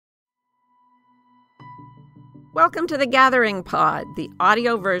Welcome to the Gathering Pod, the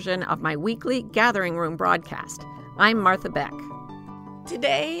audio version of my weekly Gathering Room broadcast. I'm Martha Beck.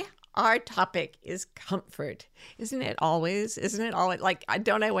 Today, our topic is comfort. Isn't it always? Like,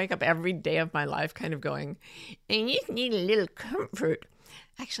 don't I wake up every day of my life kind of going, I just need a little comfort.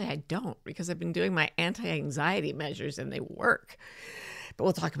 Actually, I don't, because I've been doing my anti-anxiety measures and they work. But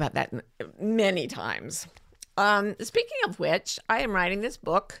we'll talk about that many times. Speaking of which, I am writing this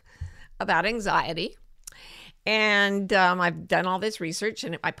book about anxiety. And I've done all this research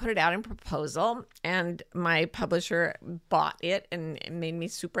and I put it out in proposal and my publisher bought it and it made me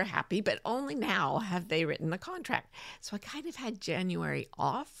super happy. But only now have they written the contract. So I kind of had January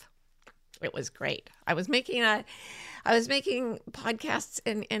off. It was great. I was making podcasts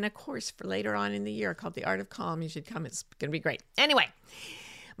in a course for later on in the year called The Art of Calm. You should come. It's going to be great. Anyway,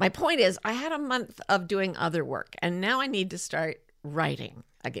 my point is I had a month of doing other work and now I need to start writing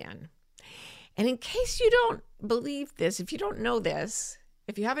again. And in case you don't believe this, if you don't know this,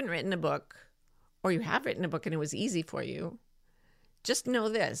 if you haven't written a book or you have written a book and it was easy for you, just know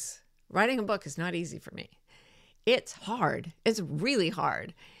this. Writing a book is not easy for me. It's hard. It's really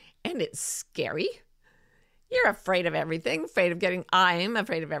hard. And it's scary. You're afraid of everything, I'm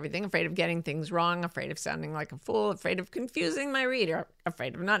afraid of everything, afraid of getting things wrong, afraid of sounding like a fool, afraid of confusing my reader,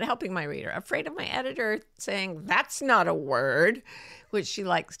 afraid of not helping my reader, afraid of my editor saying, that's not a word, which she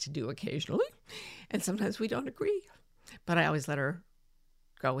likes to do occasionally. And sometimes we don't agree, but I always let her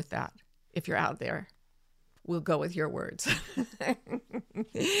go with that. If you're out there, we'll go with your words.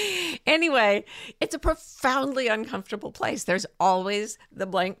 Anyway, it's a profoundly uncomfortable place. There's always the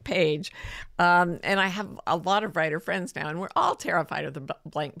blank page. And I have a lot of writer friends now, and we're all terrified of the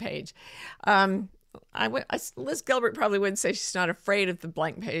blank page. Liz Gilbert probably would say she's not afraid of the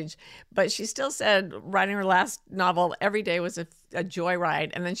blank page, but she still said writing her last novel every day was a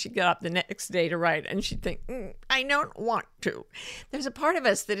joyride. And then she'd get up the next day to write, and she'd think, I don't want to. There's a part of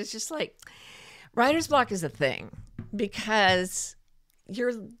us that is just like, writer's block is a thing because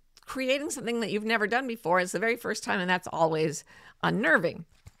you're creating something that you've never done before. It's the very first time, and that's always unnerving.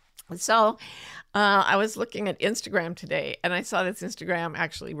 So I was looking at Instagram today, and I saw this Instagram.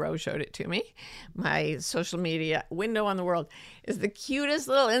 Actually, Rose showed it to me. My social media window on the world is the cutest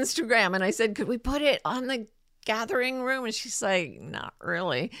little Instagram. And I said, could we put it on the Gathering Room? And she's like, not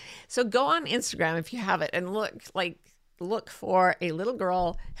really. So go on Instagram if you have it and look for a little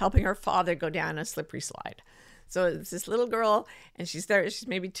girl helping her father go down a slippery slide. So it's this little girl, and she's there. She's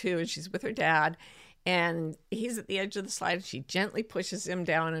maybe 2, and she's with her dad. And he's at the edge of the slide, and she gently pushes him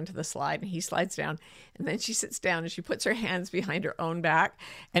down into the slide, and he slides down. And then she sits down, and she puts her hands behind her own back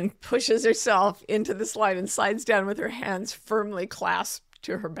and pushes herself into the slide and slides down with her hands firmly clasped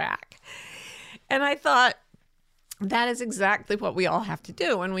to her back. And I thought, that is exactly what we all have to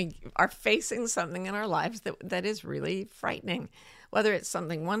do when we are facing something in our lives that is really frightening, whether it's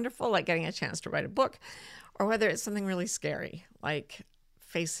something wonderful, like getting a chance to write a book, or whether it's something really scary, like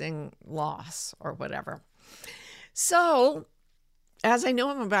facing loss or whatever. So, as I know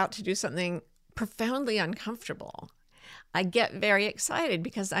I'm about to do something profoundly uncomfortable, I get very excited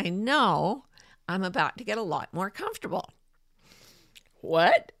because I know I'm about to get a lot more comfortable.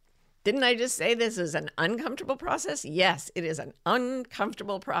 What? Didn't I just say this is an uncomfortable process? Yes, it is an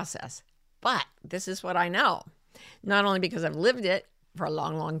uncomfortable process. But this is what I know. Not only because I've lived it for a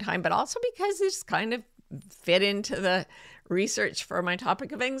long, long time, but also because it's kind of fit into the research for my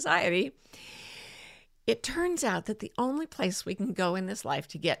topic of anxiety. It turns out that the only place we can go in this life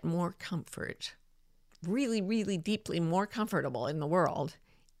to get more comfort, really, really deeply more comfortable in the world,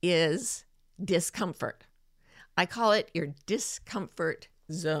 is discomfort. I call it your discomfort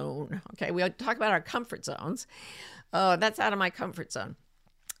zone. Okay, we talk about our comfort zones. Oh, that's out of my comfort zone.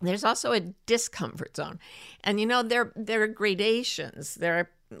 There's also a discomfort zone. And you know, there are gradations. There are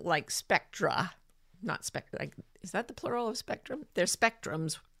like spectra, not spectra. Like, is that the plural of spectrum? They're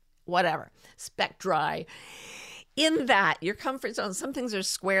spectrums, whatever. Spectri. In that, your comfort zone, some things are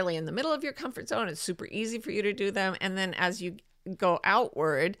squarely in the middle of your comfort zone. It's super easy for you to do them. And then as you go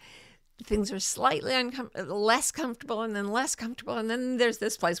outward, things are slightly less comfortable and then less comfortable. And then there's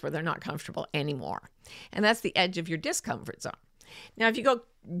this place where they're not comfortable anymore. And that's the edge of your discomfort zone. Now, if you go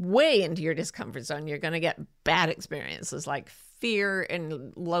way into your discomfort zone, you're going to get bad experiences like fear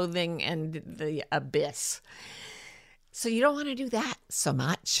and loathing and the abyss. So you don't want to do that so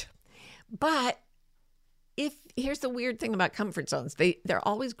much. But here's the weird thing about comfort zones. They're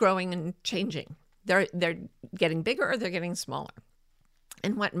always growing and changing. They're getting bigger or they're getting smaller.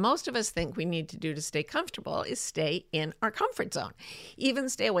 And what most of us think we need to do to stay comfortable is stay in our comfort zone, even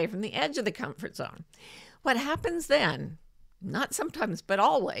stay away from the edge of the comfort zone. What happens then, not sometimes, but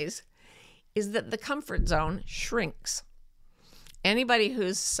always, is that the comfort zone shrinks. Anybody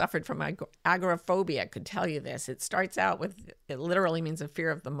who's suffered from agoraphobia could tell you this. It starts out with, it literally means a fear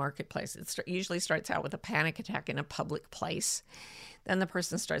of the marketplace. It usually starts out with a panic attack in a public place. Then the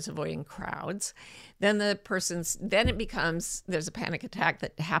person starts avoiding crowds. Then it becomes, there's a panic attack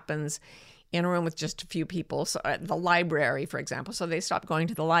that happens in a room with just a few people. So the library, for example. So they stop going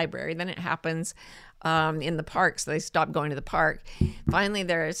to the library. Then it happens in the park. So they stop going to the park. Finally,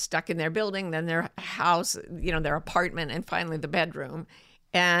 they're stuck in their building, then their house, their apartment, and finally the bedroom.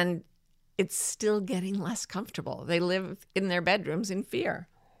 And it's still getting less comfortable. They live in their bedrooms in fear.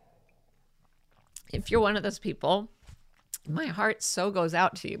 If you're one of those people, my heart so goes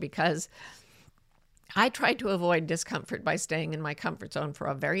out to you, because I tried to avoid discomfort by staying in my comfort zone for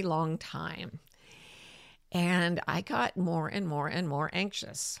a very long time. And I got more and more and more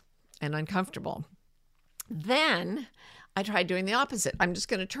anxious and uncomfortable. Then I tried doing the opposite. I'm just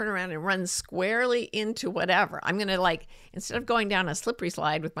going to turn around and run squarely into whatever. I'm going to, instead of going down a slippery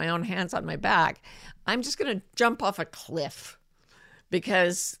slide with my own hands on my back, I'm just going to jump off a cliff,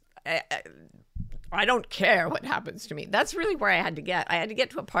 because I don't care what happens to me. That's really where I had to get. I had to get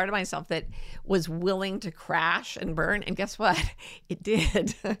to a part of myself that was willing to crash and burn. And guess what? It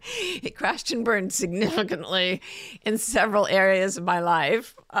did. It crashed and burned significantly in several areas of my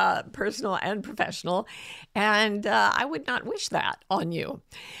life, personal and professional. And I would not wish that on you.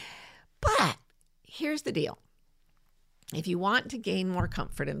 But here's the deal. If you want to gain more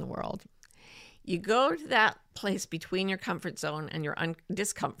comfort in the world, you go to that place between your comfort zone and your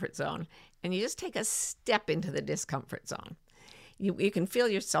discomfort zone, and you just take a step into the discomfort zone. You can feel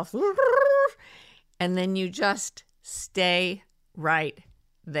yourself, and then you just stay right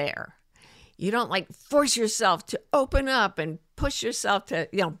there. You don't force yourself to open up and push yourself to,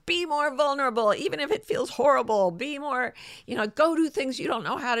 be more vulnerable, even if it feels horrible. Be more, go do things you don't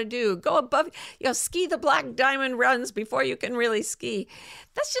know how to do. Go above, ski the black diamond runs before you can really ski.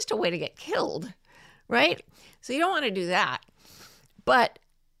 That's just a way to get killed, right? So you don't want to do that. But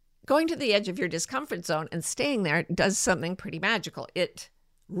going to the edge of your discomfort zone and staying there does something pretty magical. It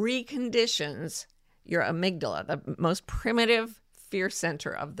reconditions your amygdala, the most primitive fear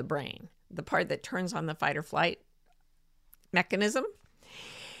center of the brain, the part that turns on the fight or flight mechanism.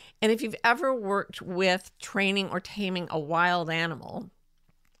 And if you've ever worked with training or taming a wild animal,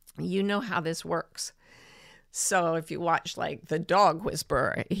 you know how this works. So if you watch The Dog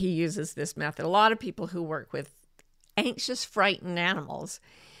Whisperer, he uses this method. A lot of people who work with anxious, frightened animals,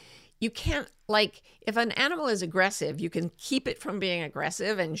 you can't, if an animal is aggressive, you can keep it from being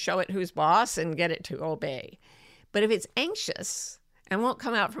aggressive and show it who's boss and get it to obey. But if it's anxious and won't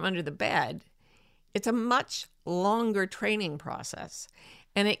come out from under the bed, it's a much longer training process.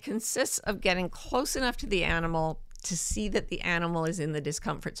 And it consists of getting close enough to the animal to see that the animal is in the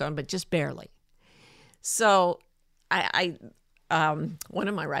discomfort zone, but just barely. So one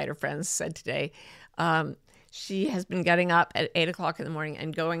of my writer friends said today, she has been getting up at 8 o'clock in the morning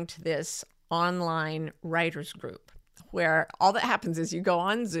and going to this online writers group where all that happens is you go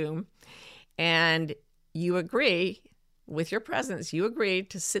on Zoom and you agree with your presence, you agree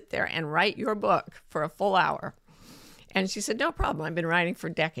to sit there and write your book for a full hour. And she said, no problem. I've been writing for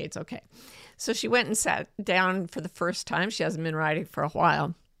decades. Okay. So she went and sat down for the first time. She hasn't been writing for a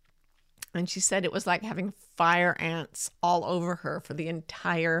while. And she said it was like having fire ants all over her for the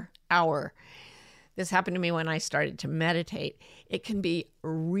entire hour. This happened to me when I started to meditate. It can be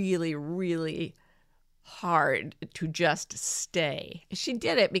really, really hard to just stay. She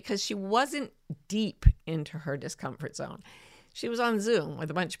did it because she wasn't deep into her discomfort zone. She was on Zoom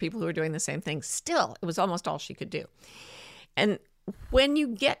with a bunch of people who were doing the same thing. Still, it was almost all she could do. And when you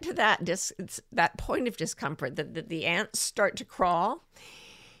get to that point of discomfort, that the ants start to crawl,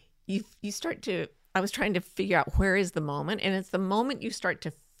 you start to, I was trying to figure out where is the moment, and it's the moment you start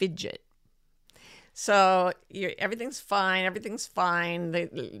to fidget. So everything's fine. They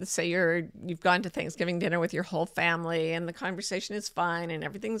say you've gone to Thanksgiving dinner with your whole family and the conversation is fine and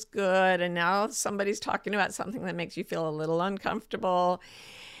everything's good. And now somebody's talking about something that makes you feel a little uncomfortable.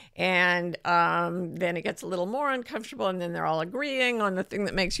 And then it gets a little more uncomfortable, and then they're all agreeing on the thing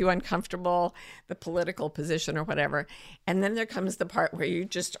that makes you uncomfortable, the political position or whatever. And then there comes the part where you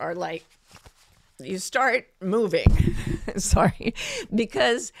just are you start moving. Sorry,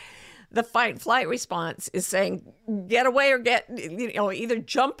 because the fight-flight response is saying, get away or either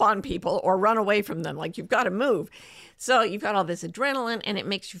jump on people or run away from them. You've got to move. So you've got all this adrenaline, and it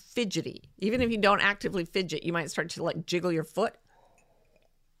makes you fidgety. Even if you don't actively fidget, you might start to jiggle your foot.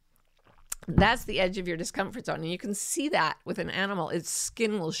 That's the edge of your discomfort zone. And you can see that with an animal. Its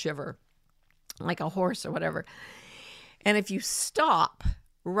skin will shiver like a horse or whatever. And if you stop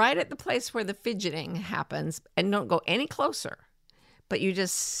right at the place where the fidgeting happens, and don't go any closer, but you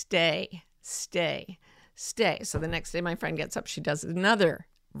just stay. So the next day my friend gets up, she does another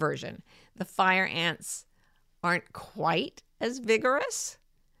version. The fire ants aren't quite as vigorous.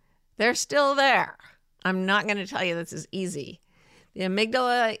 They're still there. I'm not going to tell you this is easy. The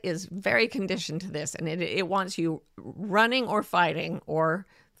amygdala is very conditioned to this, and it wants you running or fighting or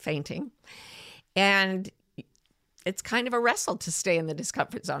fainting. And it's kind of a wrestle to stay in the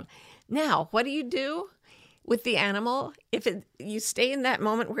discomfort zone. Now, what do you do with the animal? You stay in that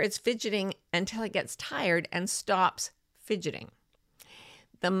moment where it's fidgeting until it gets tired and stops fidgeting.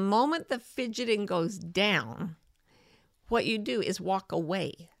 The moment the fidgeting goes down, what you do is walk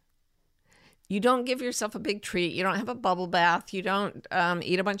away. You don't give yourself a big treat. You don't have a bubble bath. You don't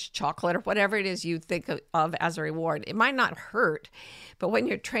eat a bunch of chocolate or whatever it is you think of as a reward. It might not hurt, but when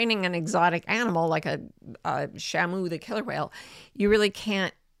you're training an exotic animal like a shamu, the killer whale, you really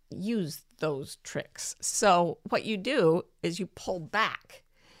can't use those tricks. So what you do is you pull back.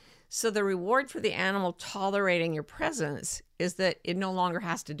 So the reward for the animal tolerating your presence is that it no longer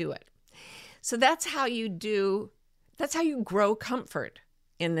has to do it. So that's how you grow comfort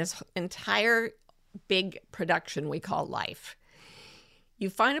in this entire big production we call life. You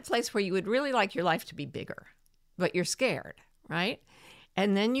find a place where you would really like your life to be bigger, but you're scared, right?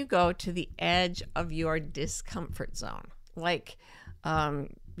 And then you go to the edge of your discomfort zone. Like, you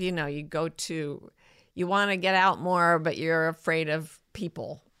want to get out more, but you're afraid of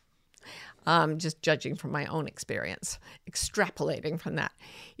people. Just judging from my own experience, extrapolating from that.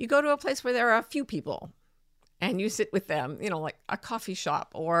 You go to a place where there are a few people and you sit with them, like a coffee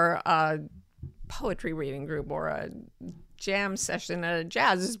shop or a poetry reading group or a jam session at a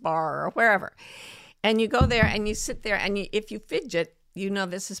jazz bar or wherever. And you go there and you sit there and if you fidget,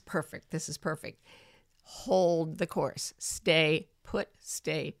 this is perfect. This is perfect. Hold the course. Stay put,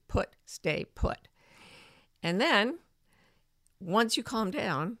 stay put, stay put. And then once you calm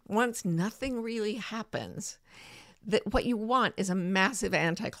down, once nothing really happens, that what you want is a massive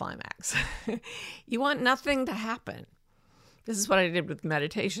anticlimax. You want nothing to happen. This is what I did with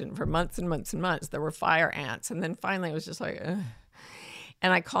meditation for months and months and months. There were fire ants. And then finally it was just like, ugh.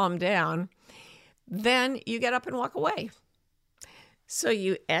 And I calmed down. Then you get up and walk away. So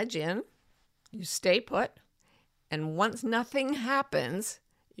you edge in, you stay put. And once nothing happens,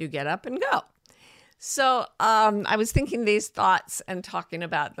 you get up and go. So I was thinking these thoughts and talking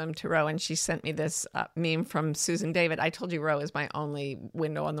about them to Ro, and she sent me this meme from Susan David. I told you Ro is my only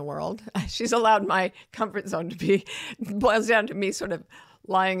window on the world. She's allowed my comfort zone to boils down to me sort of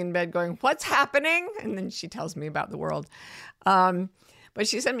lying in bed going, what's happening? And then she tells me about the world. But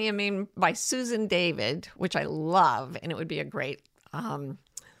she sent me a meme by Susan David, which I love, and it would be a great sort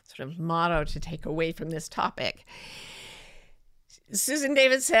of motto to take away from this topic. Susan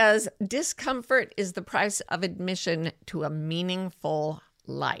David says, discomfort is the price of admission to a meaningful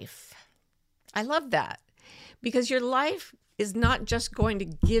life. I love that because your life is not just going to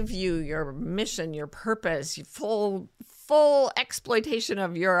give you your mission, your purpose, full exploitation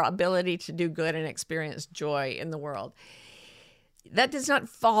of your ability to do good and experience joy in the world. That does not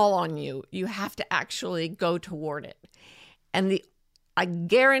fall on you. You have to actually go toward it. And I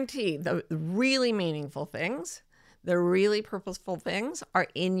guarantee the really meaningful things, the really purposeful things are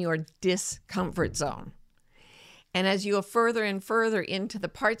in your discomfort zone. And as you go further and further into the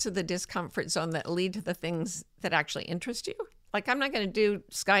parts of the discomfort zone that lead to the things that actually interest you, like I'm not going to do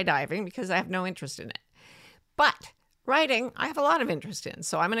skydiving because I have no interest in it. But writing, I have a lot of interest in.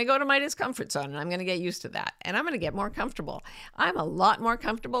 So I'm going to go to my discomfort zone and I'm going to get used to that. And I'm going to get more comfortable. I'm a lot more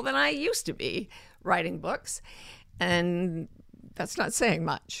comfortable than I used to be writing books. And that's not saying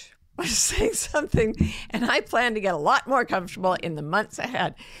much. I'm saying something, and I plan to get a lot more comfortable in the months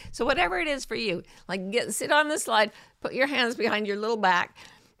ahead. So whatever it is for you, like sit on the slide, put your hands behind your little back,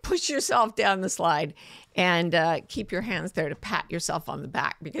 push yourself down the slide, and keep your hands there to pat yourself on the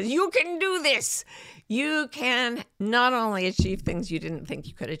back because you can do this. You can not only achieve things you didn't think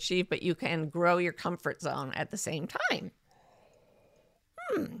you could achieve, but you can grow your comfort zone at the same time.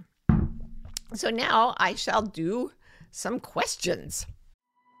 So now I shall do some questions.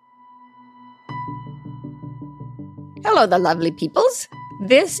 Hello, the lovely peoples.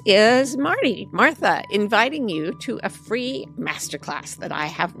 This is Martha, inviting you to a free masterclass that I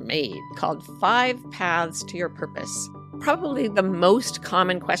have made called 5 Paths to Your Purpose. Probably the most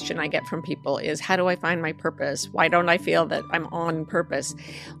common question I get from people is, how do I find my purpose? Why don't I feel that I'm on purpose?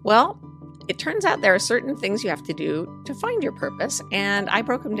 Well, it turns out there are certain things you have to do to find your purpose, and I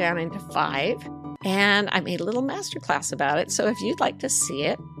broke them down into 5, and I made a little masterclass about it. So if you'd like to see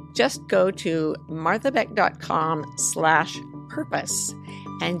it, just go to marthabeck.com/purpose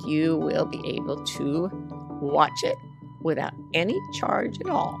and you will be able to watch it without any charge at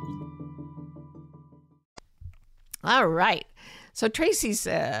all. All right. So Tracy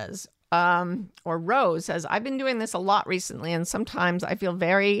says, or Rose says, I've been doing this a lot recently, and sometimes I feel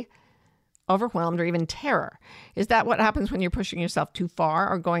very overwhelmed or even terror. Is that what happens when you're pushing yourself too far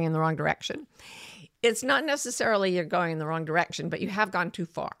or going in the wrong direction? It's not necessarily you're going in the wrong direction, but you have gone too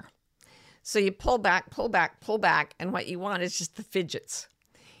far. So you pull back, and what you want is just the fidgets.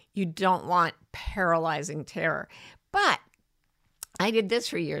 You don't want paralyzing terror. But I did this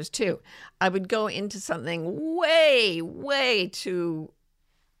for years too. I would go into something way too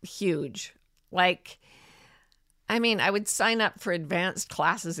huge. I would sign up for advanced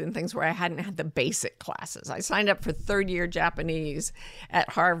classes in things where I hadn't had the basic classes. I signed up for third-year Japanese at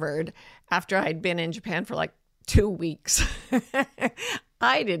Harvard after I'd been in Japan for 2 weeks.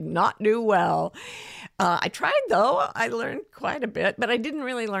 I did not do well. I tried, though. I learned quite a bit, but I didn't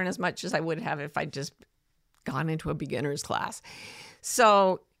really learn as much as I would have if I'd just gone into a beginner's class.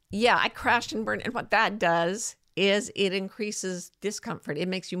 So, yeah, I crashed and burned. And what that does is it increases discomfort. It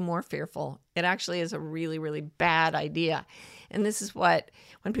makes you more fearful. It actually is a really, really bad idea. And this is when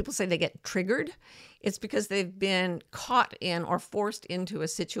people say they get triggered, it's because they've been caught in or forced into a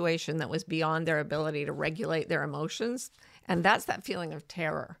situation that was beyond their ability to regulate their emotions. And that's that feeling of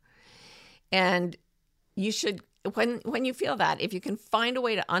terror. And you should, when you feel that, if you can find a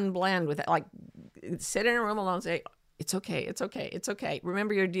way to unblend with it, sit in a room alone and say, it's okay, it's okay, it's okay.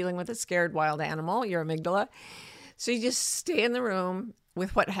 Remember, you're dealing with a scared wild animal, your amygdala. So you just stay in the room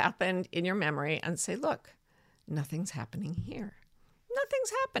with what happened in your memory and say, look, nothing's happening here.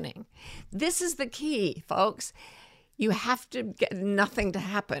 Nothing's happening. This is the key, folks. You have to get nothing to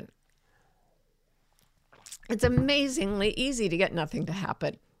happen. It's amazingly easy to get nothing to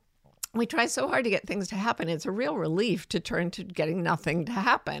happen. We try so hard to get things to happen. It's a real relief to turn to getting nothing to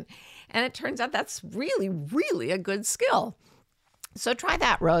happen. And it turns out that's really, really a good skill. So try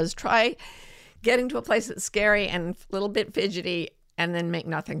that, Rose. Try getting to a place that's scary and a little bit fidgety and then make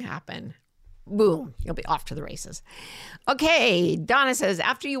nothing happen. Boom, you'll be off to the races. Okay, Donna says,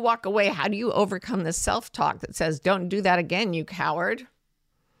 after you walk away, how do you overcome the self-talk that says, don't do that again, you coward?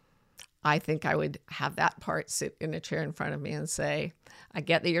 I think I would have that part sit in a chair in front of me and say, I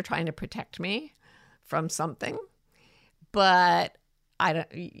get that you're trying to protect me from something, but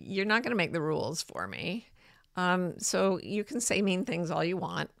you're not going to make the rules for me. So you can say mean things all you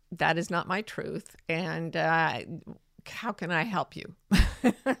want. That is not my truth. And how can I help you?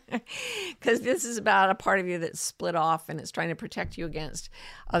 Because this is about a part of you that's split off and it's trying to protect you against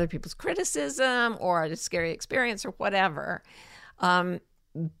other people's criticism or a scary experience or whatever.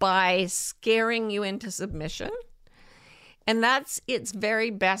 By scaring you into submission. And that's its very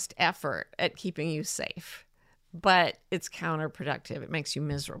best effort at keeping you safe. But it's counterproductive. It makes you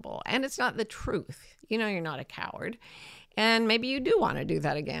miserable. And it's not the truth. You know, you're not a coward. And maybe you do want to do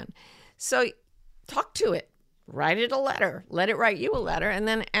that again. So talk to it. Write it a letter. Let it write you a letter. And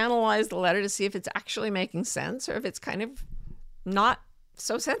then analyze the letter to see if it's actually making sense or if it's kind of not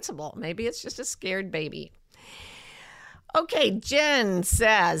so sensible. Maybe it's just a scared baby. Okay, Jen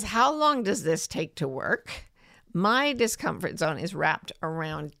says, how long does this take to work? My discomfort zone is wrapped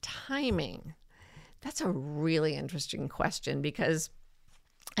around timing. That's a really interesting question because,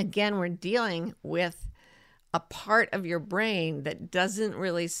 again, we're dealing with a part of your brain that doesn't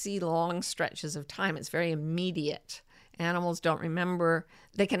really see long stretches of time. It's very immediate. Animals don't remember.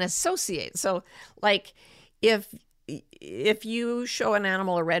 They can associate. So, if you show an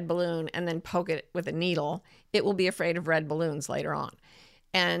animal a red balloon and then poke it with a needle, it will be afraid of red balloons later on.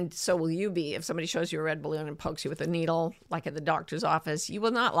 And so will you be. If somebody shows you a red balloon and pokes you with a needle, like at the doctor's office, you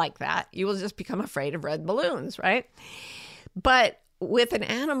will not like that. You will just become afraid of red balloons, right? But with an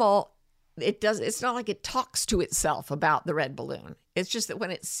animal, it's not like it talks to itself about the red balloon. It's just that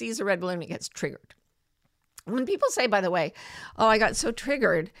when it sees a red balloon, it gets triggered. When people say, by the way, oh, I got so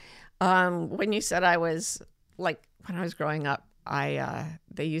triggered when you said I was when I was growing up,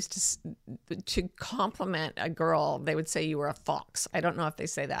 they used to compliment a girl. They would say you were a fox. I don't know if they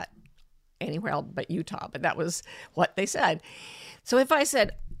say that anywhere else but Utah, but that was what they said. So if I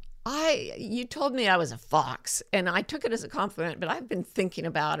said, you told me I was a fox, and I took it as a compliment, but I've been thinking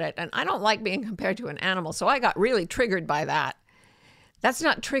about it, and I don't like being compared to an animal, so I got really triggered by that. That's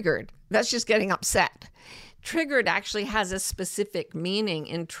not triggered. That's just getting upset. Triggered actually has a specific meaning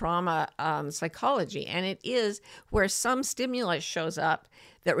in trauma psychology, and it is where some stimulus shows up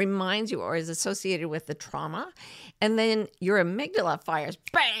that reminds you or is associated with the trauma, and then your amygdala fires,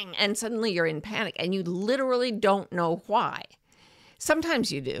 bang, and suddenly you're in panic, and you literally don't know why.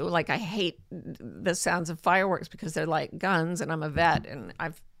 Sometimes you do. Like, I hate the sounds of fireworks because they're like guns, and I'm a vet, and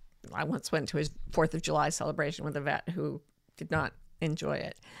I once went to his 4th of July celebration with a vet who did not enjoy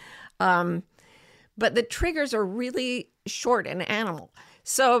it. But the triggers are really short in animal.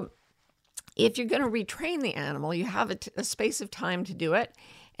 So if you're going to retrain the animal, you have a space of time to do it.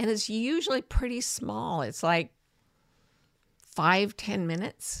 And it's usually pretty small. It's like 5-10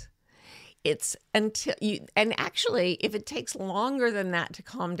 minutes. It's until you, and actually, if it takes longer than that to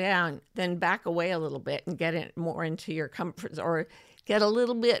calm down, then back away a little bit and get it more into your comfort, or get a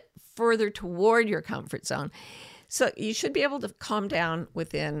little bit further toward your comfort zone. So you should be able to calm down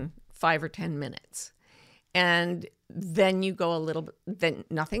within 5 or 10 minutes. And then you go a little bit, then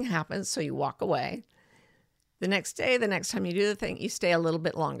nothing happens. So you walk away. The next day, the next time you do the thing, you stay a little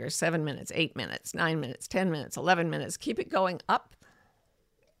bit longer, 7 minutes, 8 minutes, 9 minutes, 10 minutes, 11 minutes. Keep it going up.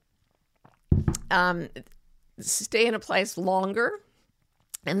 Stay in a place longer.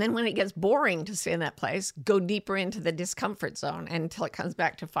 And then when it gets boring to stay in that place, go deeper into the discomfort zone until it comes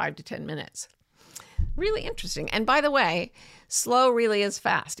back to 5 to 10 minutes. Really interesting. And by the way, slow really is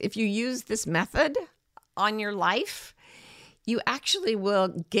fast. If you use this method on your life, you actually will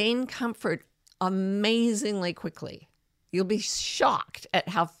gain comfort amazingly quickly. You'll be shocked at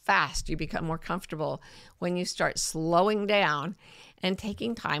how fast you become more comfortable when you start slowing down and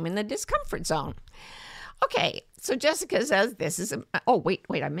taking time in the discomfort zone. Okay, so Jessica says this is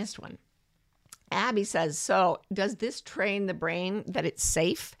wait, I missed one. Abby says, so does this train the brain that it's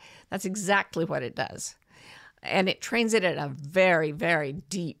safe? That's exactly what it does. And it trains it at a very, very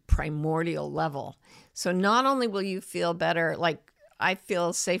deep primordial level. So not only will you feel better, like I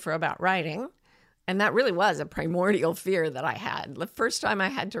feel safer about writing, and that really was a primordial fear that I had. The first time I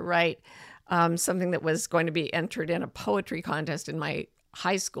had to write something that was going to be entered in a poetry contest in my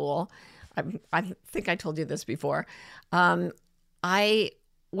high school, I think I told you this before, I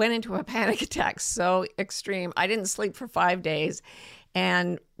went into a panic attack so extreme. I didn't sleep for 5 days,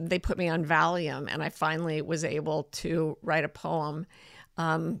 and they put me on Valium, and I finally was able to write a poem,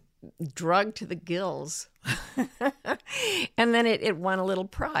 drugged to the gills. And then it won a little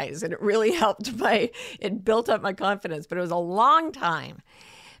prize, and it really helped it built up my confidence. But it was a long time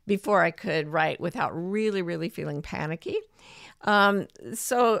before I could write without really, really feeling panicky.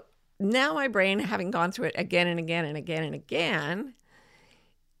 So now my brain, having gone through it again and again and again and again,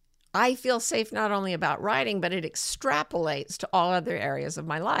 I feel safe not only about writing, but it extrapolates to all other areas of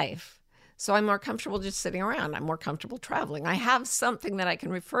my life. So I'm more comfortable just sitting around. I'm more comfortable traveling. I have something that I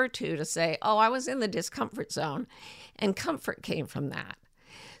can refer to say, oh, I was in the discomfort zone, and comfort came from that.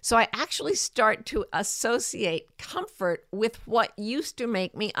 So I actually start to associate comfort with what used to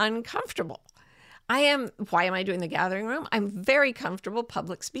make me uncomfortable. Why am I doing the gathering room? I'm very comfortable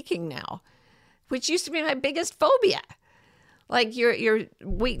public speaking now, which used to be my biggest phobia. Like your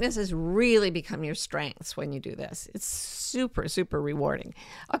weaknesses really become your strengths when you do this. It's super, super rewarding.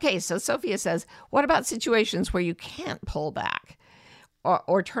 Okay, so Sophia says, what about situations where you can't pull back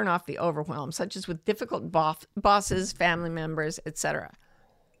or turn off the overwhelm, such as with difficult bosses, family members, etc.?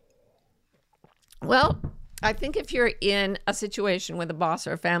 Well, I think if you're in a situation with a boss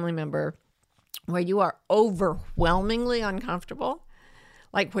or a family member where you are overwhelmingly uncomfortable,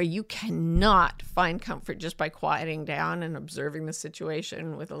 like where you cannot find comfort just by quieting down and observing the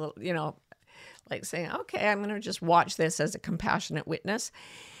situation with a little, like saying, okay, I'm going to just watch this as a compassionate witness.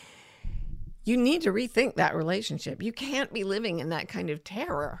 You need to rethink that relationship. You can't be living in that kind of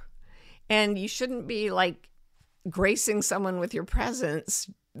terror. And you shouldn't be like gracing someone with your presence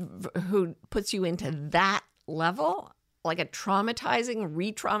who puts you into that level, like a traumatizing,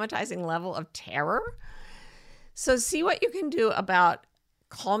 re-traumatizing level of terror. So see what you can do about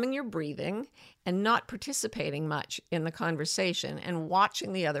calming your breathing and not participating much in the conversation and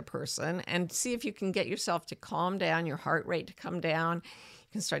watching the other person, and see if you can get yourself to calm down, your heart rate to come down.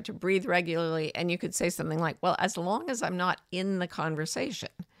 You can start to breathe regularly, and you could say something like, well, as long as I'm not in the conversation,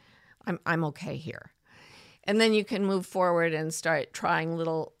 I'm okay here. And then you can move forward and start trying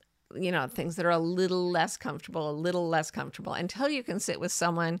little, things that are a little less comfortable until you can sit with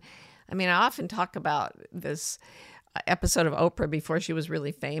someone. I mean, I often talk about this episode of Oprah before she was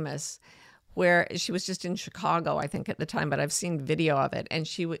really famous, where she was just in Chicago, I think at the time, but I've seen video of it. And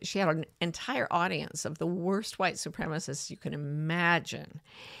she had an entire audience of the worst white supremacists you can imagine.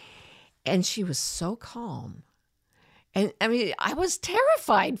 And she was so calm. And I mean, I was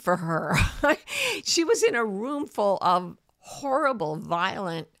terrified for her. She was in a room full of horrible,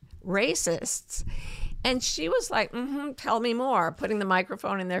 violent racists. And she was like, tell me more, putting the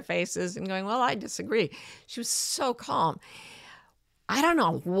microphone in their faces and going, well, I disagree. She was so calm. I don't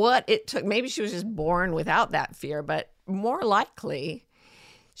know what it took. Maybe she was just born without that fear, but more likely,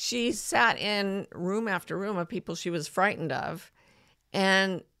 she sat in room after room of people she was frightened of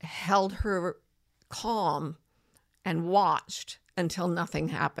and held her calm and watched until nothing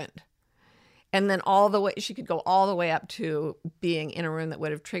happened. And then she could go all the way up to being in a room that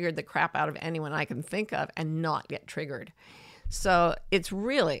would have triggered the crap out of anyone I can think of and not get triggered. So it's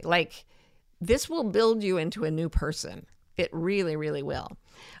really like, this will build you into a new person. It really, really will.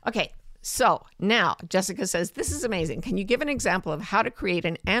 Okay, so now Jessica says, this is amazing. Can you give an example of how to create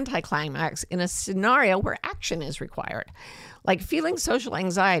an anticlimax in a scenario where action is required? Like feeling social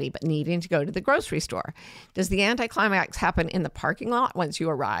anxiety but needing to go to the grocery store. Does the anticlimax happen in the parking lot once you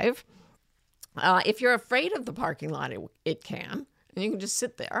arrive? If you're afraid of the parking lot, it can. And you can just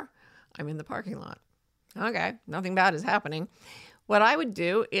sit there. I'm in the parking lot. Okay, nothing bad is happening. What I would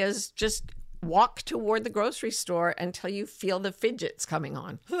do is just walk toward the grocery store until you feel the fidgets coming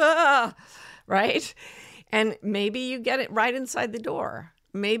on. Right? And maybe you get it right inside the door.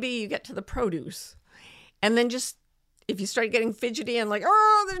 Maybe you get to the produce. And then just, if you start getting fidgety and like,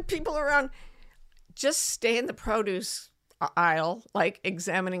 oh, there's people around, just stay in the produce aisle, like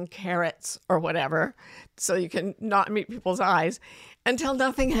examining carrots or whatever, so you can not meet people's eyes until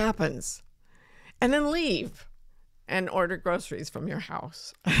nothing happens. And then leave and order groceries from your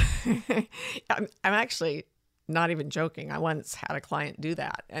house. I'm actually not even joking. I once had a client do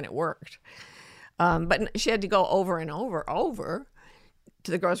that and it worked. But she had to go over and over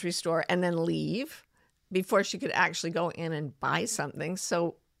to the grocery store and then leave before she could actually go in and buy something.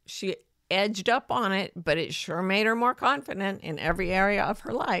 So she edged up on it, but it sure made her more confident in every area of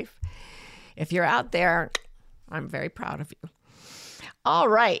her life. If you're out there, I'm very proud of you. All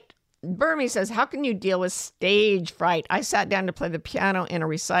right. Burmy says, how can you deal with stage fright? I sat down to play the piano in a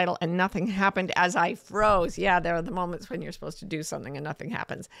recital and nothing happened as I froze. Yeah, there are the moments when you're supposed to do something and nothing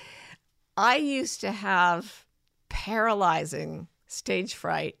happens. I used to have paralyzing stage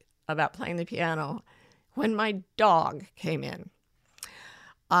fright about playing the piano when my dog came in.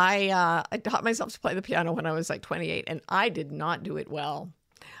 I taught myself to play the piano when I was like 28, and I did not do it well.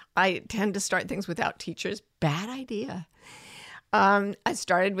 I tend to start things without teachers. Bad idea. I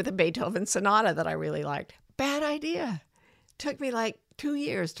started with a Beethoven sonata that I really liked. Bad idea. Took me like 2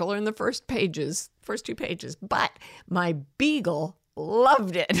 years to learn the first 2 pages, but my beagle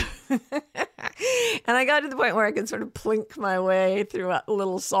loved it. And I got to the point where I could sort of plink my way through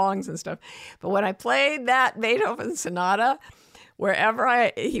little songs and stuff. But when I played that Beethoven sonata,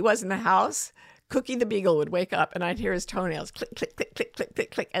 wherever he was in the house, Cookie the beagle would wake up and I'd hear his toenails click, click, click, click, click,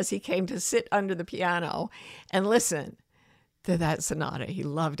 click, click as he came to sit under the piano and listen to that sonata. He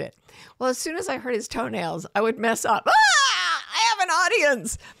loved it. Well, as soon as I heard his toenails, I would mess up. I have an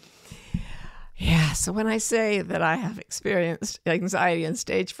audience. Yeah, so when I say that I have experienced anxiety and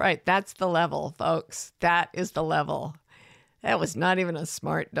stage fright, that's the level, folks. That is the level. That was not even a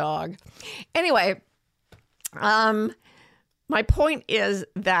smart dog. Anyway, my point is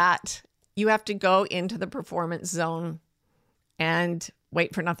that you have to go into the performance zone and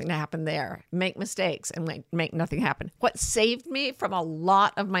wait for nothing to happen there. Make mistakes and make nothing happen. What saved me from a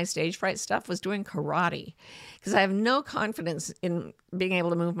lot of my stage fright stuff was doing karate, because I have no confidence in being able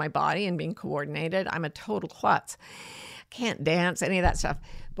to move my body and being coordinated. I'm a total klutz. Can't dance, any of that stuff.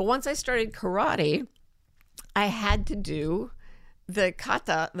 But once I started karate, I had to do the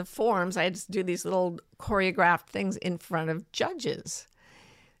kata, the forms. I had to do these little choreographed things in front of judges.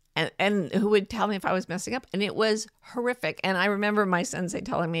 And who would tell me if I was messing up. And it was horrific. And I remember my sensei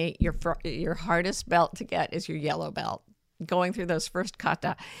telling me, your hardest belt to get is your yellow belt, going through those first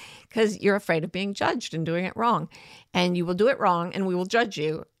kata, because you're afraid of being judged and doing it wrong. And you will do it wrong and we will judge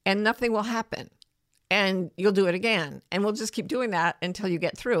you and nothing will happen. And you'll do it again. And we'll just keep doing that until you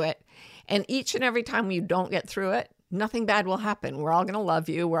get through it. And each and every time you don't get through it, nothing bad will happen. We're all going to love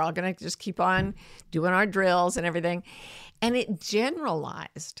you. We're all going to just keep on doing our drills and everything. And it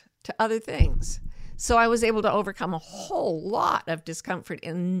generalized to other things. So I was able to overcome a whole lot of discomfort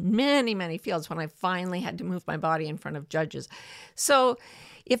in many, many fields when I finally had to move my body in front of judges. So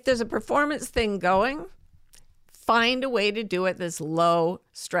if there's a performance thing going, find a way to do it that's low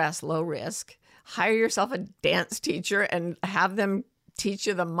stress, low risk. Hire yourself a dance teacher and have them teach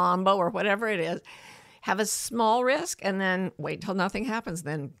you the mambo or whatever it is. Have a small risk and then wait till nothing happens,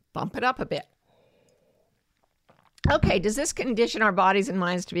 then bump it up a bit. Okay, does this condition our bodies and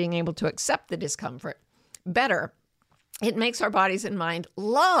minds to being able to accept the discomfort? Better, it makes our bodies and mind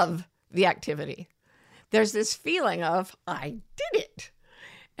love the activity. There's this feeling of, I did it.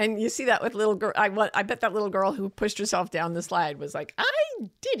 And you see that with little girl. I bet that little girl who pushed herself down the slide was like, I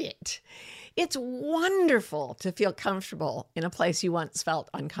did it. It's wonderful to feel comfortable in a place you once felt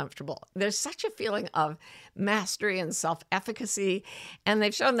uncomfortable. There's such a feeling of mastery and self-efficacy. And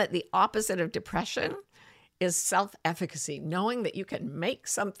they've shown that the opposite of depression is self-efficacy, knowing that you can make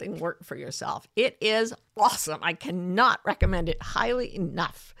something work for yourself. It is awesome. I cannot recommend it highly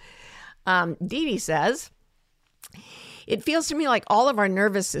enough. Dee Dee says, it feels to me like all of our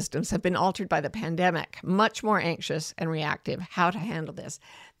nervous systems have been altered by the pandemic, much more anxious and reactive. How to handle this?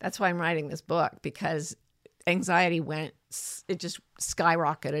 That's why I'm writing this book, because anxiety it just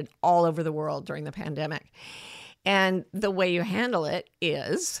skyrocketed all over the world during the pandemic. And the way you handle it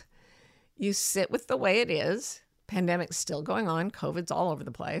is you sit with the way it is. Pandemic's still going on. COVID's all over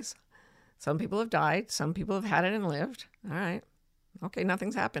the place. Some people have died. Some people have had it and lived. All right. Okay,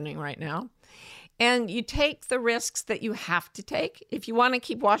 nothing's happening right now. And you take the risks that you have to take. If you want to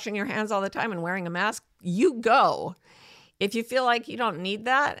keep washing your hands all the time and wearing a mask, you go. If you feel like you don't need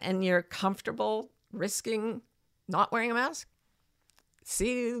that and you're comfortable risking not wearing a mask,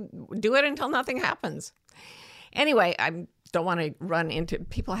 do it until nothing happens. Anyway, I don't want to run into,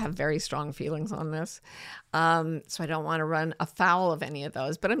 people have very strong feelings on this. So I don't want to run afoul of any of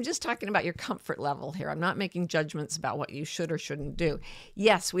those, but I'm just talking about your comfort level here. I'm not making judgments about what you should or shouldn't do.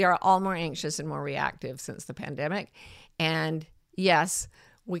 Yes, we are all more anxious and more reactive since the pandemic. And yes,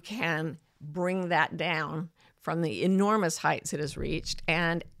 we can bring that down from the enormous heights it has reached.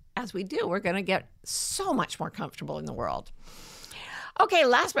 And as we do, we're going to get so much more comfortable in the world. Okay,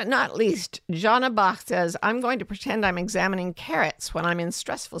 last but not least, Jana Bach says, I'm going to pretend I'm examining carrots when I'm in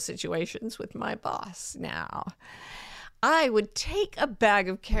stressful situations with my boss. Now, I would take a bag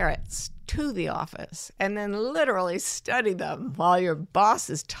of carrots to the office and then literally study them while your boss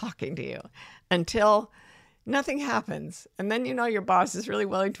is talking to you until nothing happens. And then you know your boss is really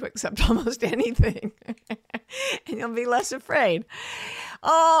willing to accept almost anything. And you'll be less afraid.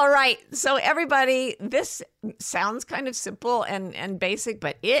 All right. So everybody, this sounds kind of simple and basic,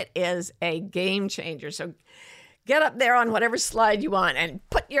 but it is a game changer. So get up there on whatever slide you want and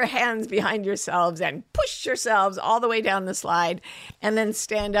put your hands behind yourselves and push yourselves all the way down the slide and then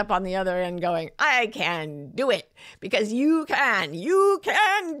stand up on the other end going, I can do it, because you can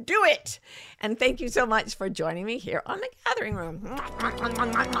do it. And thank you so much for joining me here on The Gathering Room.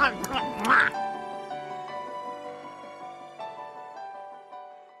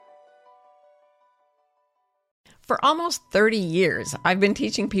 For almost 30 years, I've been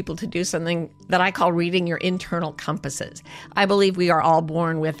teaching people to do something that I call reading your internal compasses. I believe we are all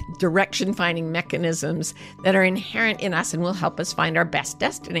born with direction-finding mechanisms that are inherent in us and will help us find our best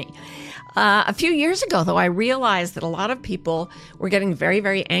destiny. A few years ago, though, I realized that a lot of people were getting very,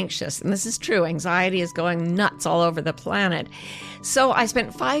 very anxious. And this is true. Anxiety is going nuts all over the planet. So I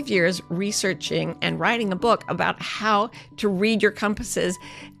spent 5 years researching and writing a book about how to read your compasses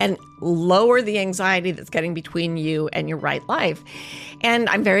and lower the anxiety that's getting between you and your right life. And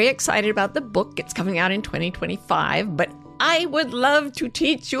I'm very excited about the book. It's coming out in 2025, but I would love to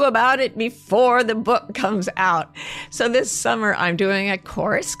teach you about it before the book comes out. So this summer, I'm doing a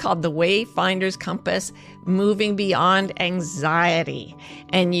course called The Wayfinder's Compass, Moving Beyond Anxiety.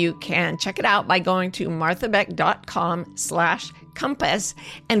 And you can check it out by going to marthabeck.com/compass,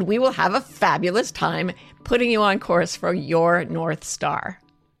 and we will have a fabulous time putting you on course for your North Star.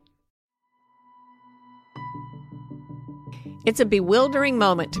 It's a bewildering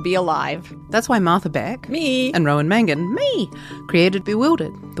moment to be alive. That's why Martha Beck, me, and Rowan Mangan, me, created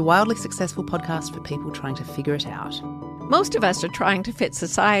Bewildered, the wildly successful podcast for people trying to figure it out. Most of us are trying to fit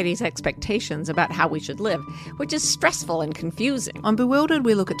society's expectations about how we should live, which is stressful and confusing. On Bewildered,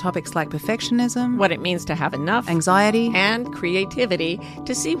 we look at topics like perfectionism, what it means to have enough, anxiety, and creativity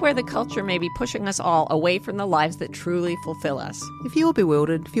to see where the culture may be pushing us all away from the lives that truly fulfill us. If you're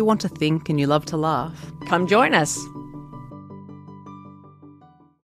bewildered, if you want to think and you love to laugh, come join us.